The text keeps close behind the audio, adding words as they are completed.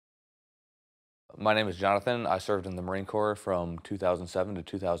My name is Jonathan. I served in the Marine Corps from 2007 to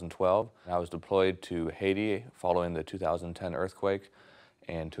 2012. I was deployed to Haiti following the 2010 earthquake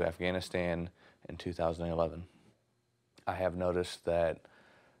and to Afghanistan in 2011. I have noticed that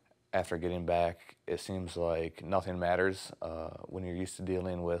after getting back, it seems like nothing matters. When you're used to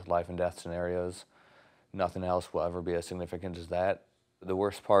dealing with life and death scenarios, nothing else will ever be as significant as that. The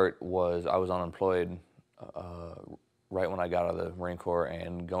worst part was I was unemployed uh, right when I got out of the Marine Corps,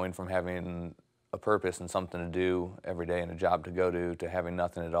 and going from having a purpose and something to do every day and a job to go to having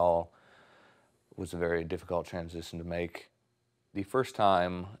nothing at all was a very difficult transition to make. The first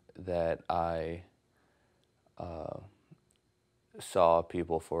time that I saw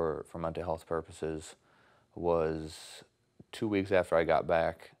people for mental health purposes was 2 weeks after I got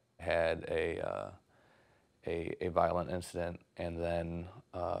back. Had a violent incident, and then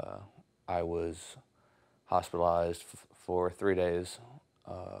I was hospitalized for 3 days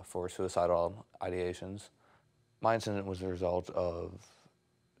for suicidal ideations. My incident was a result of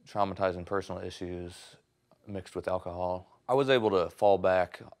traumatizing personal issues mixed with alcohol. I was able to fall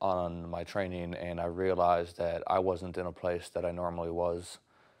back on my training, and I realized that I wasn't in a place that I normally was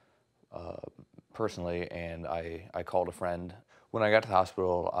personally, and I called a friend. When I got to the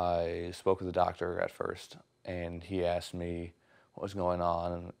hospital, I spoke with the doctor at first, and he asked me what was going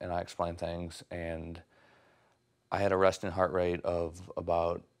on, and I explained things, and I had a resting heart rate of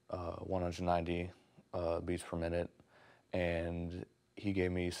about 190 beats per minute, and he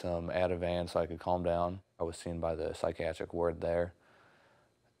gave me some Ativan so I could calm down. I was seen by the psychiatric ward there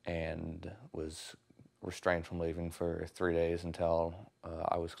and was restrained from leaving for 3 days until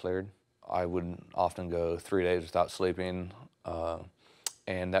I was cleared. I would often go 3 days without sleeping,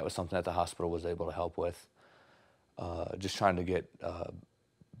 and that was something that the hospital was able to help with. Just trying to get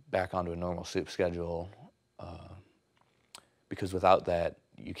back onto a normal sleep schedule, because without that,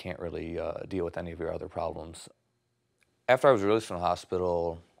 you can't really deal with any of your other problems. After I was released from the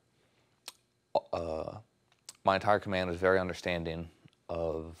hospital, my entire command was very understanding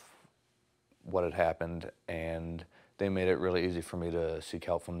of what had happened, and they made it really easy for me to seek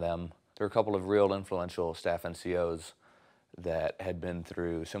help from them. There were a couple of real influential staff NCOs that had been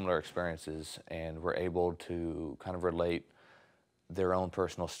through similar experiences and were able to kind of relate their own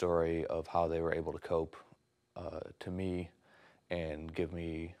personal story of how they were able to cope to me and give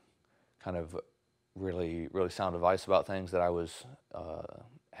me kind of really sound advice about things that I was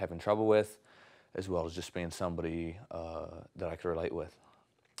having trouble with, as well as just being somebody that I could relate with.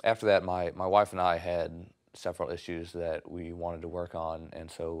 After that, my wife and I had several issues that we wanted to work on, and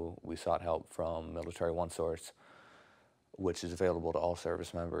so we sought help from Military One Source, which is available to all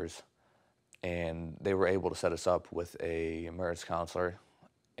service members. And they were able to set us up with a marriage counselor,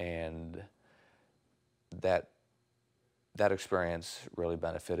 and that that experience really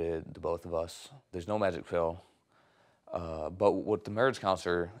benefited the both of us. There's no magic pill, but what the marriage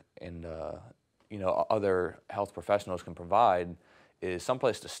counselor and other health professionals can provide is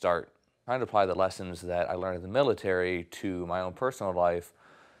someplace to start. Trying to apply the lessons that I learned in the military to my own personal life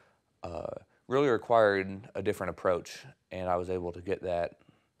really required a different approach, and I was able to get that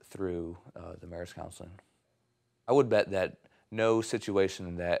through the marriage counseling. I would bet that no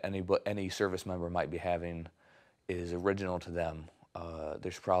situation that any service member might be having is original to them.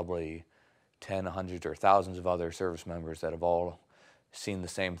 There's probably 10, hundreds, or thousands of other service members that have all seen the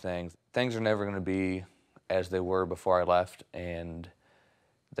same thing. Things are never going to be as they were before I left, and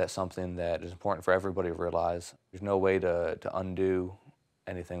that's something that is important for everybody to realize. There's no way to undo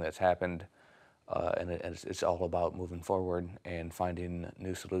anything that's happened, and it's all about moving forward and finding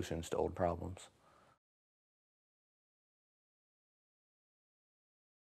new solutions to old problems.